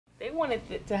They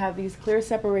wanted to have these clear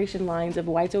separation lines of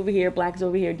whites over here, blacks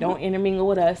over here, don't intermingle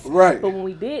with us. Right. But when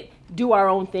we did do our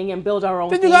own thing and build our own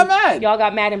then thing, you got mad. Y'all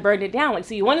got mad and burned it down. Like,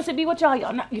 so you want us to be with y'all?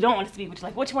 You don't want us to be with you.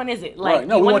 Like, which one is it? Like, right.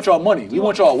 No, we want y'all money. We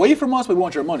want y'all away from us, but we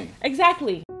want your money.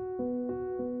 Exactly.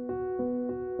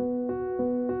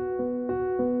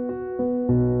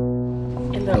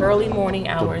 In the early morning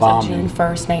hours of June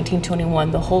 1st,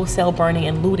 1921, the wholesale burning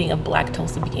and looting of Black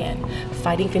Tulsa began.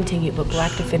 Fighting continued, but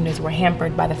Black defenders were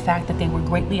hampered by the fact that they were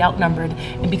greatly outnumbered,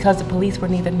 and because the police were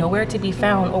neither nowhere to be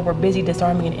found or were busy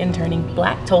disarming and interning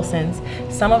Black Tulsans,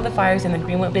 some of the fires in the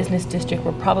Greenwood Business District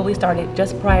were probably started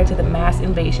just prior to the mass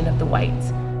invasion of the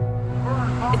whites.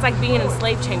 It's like being in a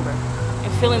slave chamber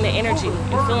and feeling the energy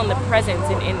and feeling the presence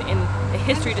and the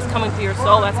history just coming through your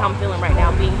soul. That's how I'm feeling right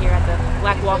now, being here at the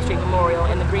Black Wall Street Memorial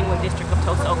in the Greenwood District of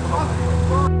Tulsa,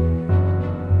 Oklahoma.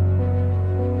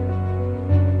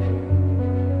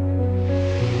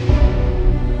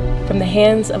 From the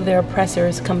hands of their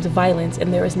oppressors comes violence,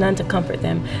 and there is none to comfort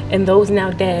them. And those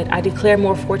now dead, I declare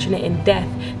more fortunate in death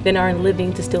than are in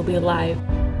living to still be alive.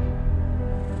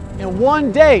 In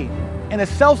one day, in a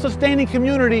self-sustaining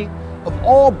community of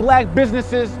all Black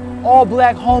businesses, all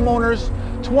Black homeowners,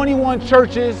 21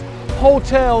 churches,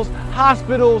 hotels,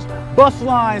 hospitals, bus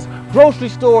lines, grocery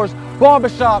stores,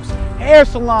 barbershops, hair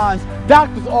salons,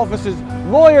 doctor's offices,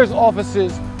 lawyers'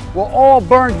 offices were all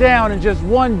burned down in just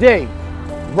one day,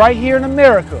 right here in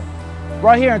America,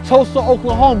 right here in Tulsa,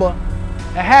 Oklahoma,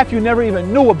 and half you never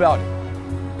even knew about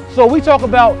it. So we talk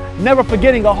about never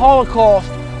forgetting a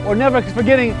Holocaust or never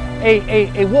forgetting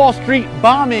a Wall Street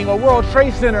bombing or World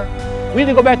Trade Center. We need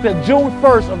to go back to June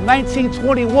 1st of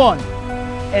 1921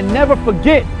 and never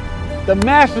forget the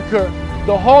massacre,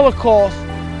 the Holocaust,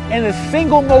 and the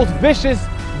single most vicious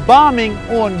bombing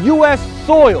on U.S.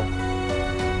 soil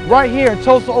right here in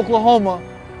Tulsa, Oklahoma,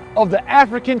 of the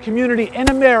African community in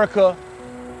America,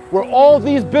 where all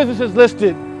these businesses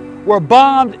listed were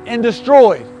bombed and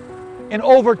destroyed, and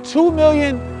over 2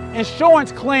 million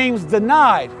insurance claims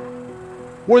denied,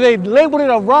 where they labeled it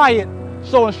a riot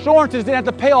so insurances didn't have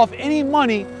to pay off any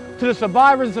money to the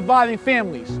survivors and surviving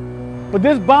families. But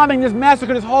this bombing, this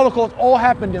massacre, this Holocaust all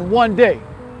happened in one day.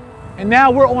 And now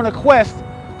we're on a quest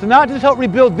to not just help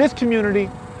rebuild this community,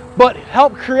 but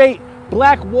help create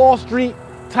Black Wall Street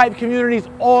type communities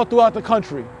all throughout the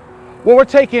country, where we're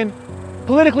taking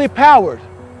politically powered,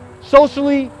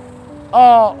 socially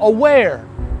aware,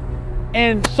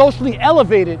 and socially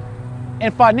elevated,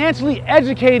 and financially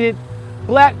educated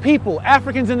Black people,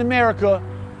 Africans in America,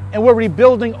 and we're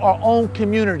rebuilding our own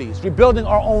communities, rebuilding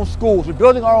our own schools,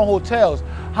 rebuilding our own hotels,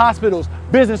 hospitals,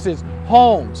 businesses,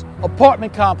 homes,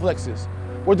 apartment complexes.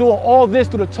 We're doing all this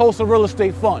through the Tulsa Real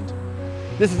Estate Fund.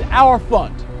 This is our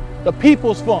fund, the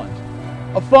People's Fund,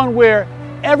 a fund where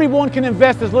everyone can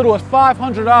invest as little as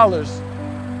 $500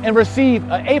 and receive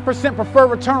an 8% preferred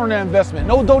return on their investment,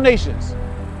 no donations,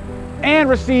 and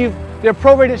receive their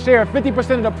prorated share of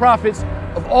 50% of the profits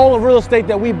of all the real estate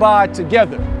that we buy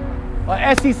together.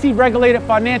 An SEC regulated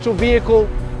financial vehicle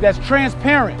that's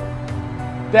transparent,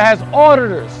 that has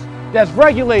auditors, that's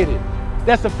regulated,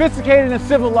 that's sophisticated and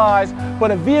civilized,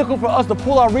 but a vehicle for us to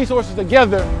pull our resources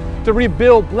together to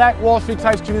rebuild Black Wall Street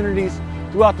type communities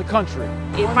throughout the country.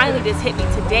 It finally just hit me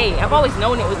today. I've always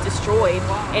known it was destroyed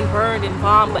and burned and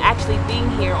bombed, but actually being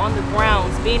here on the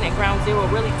grounds, being at ground zero,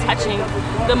 really touching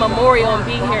the memorial and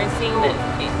being here and seeing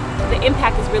the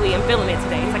impact is really, I'm feeling it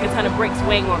today. It's like a ton of bricks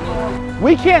weighing on me.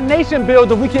 We can't nation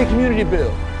build if we can't community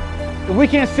build. If we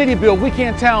can't city build, we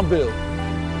can't town build.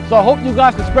 So I hope you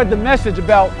guys can spread the message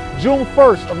about June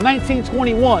 1st of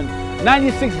 1921,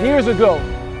 96 years ago,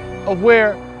 of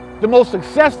where the most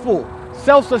successful,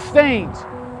 self-sustained,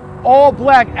 all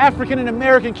Black African and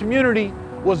American community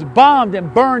was bombed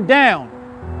and burned down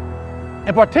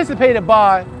and participated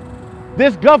by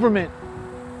this government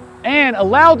and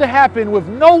allowed to happen with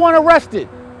no one arrested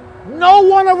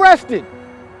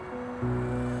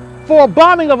for a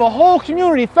bombing of a whole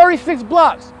community, 36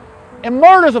 blocks, and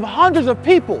murders of hundreds of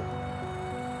people,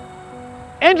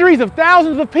 injuries of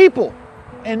thousands of people,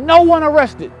 and no one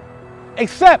arrested,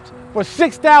 except for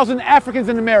 6,000 Africans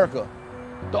in America,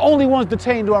 the only ones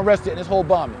detained or arrested in this whole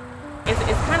bombing. It's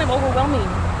kind of overwhelming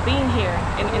being here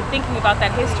and thinking about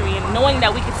that history and knowing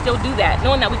that we could still do that,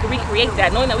 knowing that we could recreate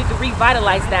that, knowing that we could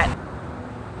revitalize that.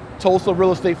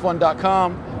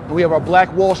 TulsaRealEstateFund.com, and we have our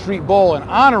Black Wall Street Ball, and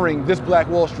honoring this Black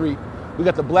Wall Street, we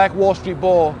got the Black Wall Street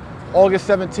Ball August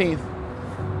 17th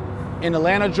in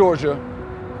Atlanta, Georgia.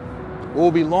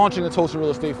 We'll be launching the Tulsa Real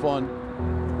Estate Fund,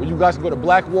 where you guys can go to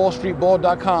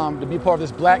blackwallstreetball.com to be part of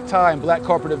this black tie and black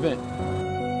carpet event.